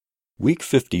Week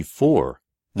 54,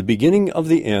 the beginning of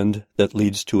the end that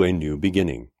leads to a new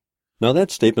beginning. Now that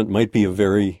statement might be a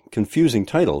very confusing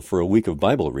title for a week of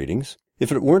Bible readings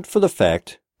if it weren't for the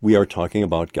fact we are talking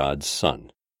about God's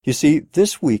Son. You see,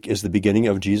 this week is the beginning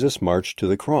of Jesus' march to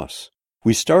the cross.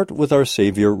 We start with our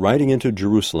Savior riding into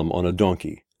Jerusalem on a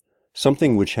donkey,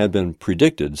 something which had been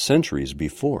predicted centuries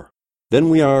before. Then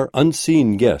we are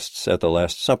unseen guests at the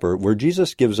Last Supper, where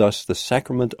Jesus gives us the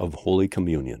Sacrament of Holy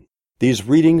Communion. These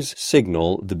readings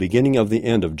signal the beginning of the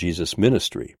end of Jesus'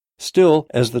 ministry. Still,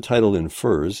 as the title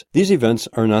infers, these events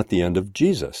are not the end of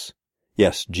Jesus.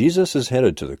 Yes, Jesus is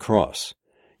headed to the cross.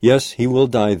 Yes, he will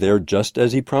die there just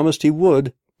as he promised he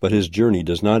would, but his journey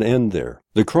does not end there.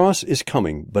 The cross is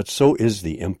coming, but so is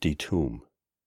the empty tomb.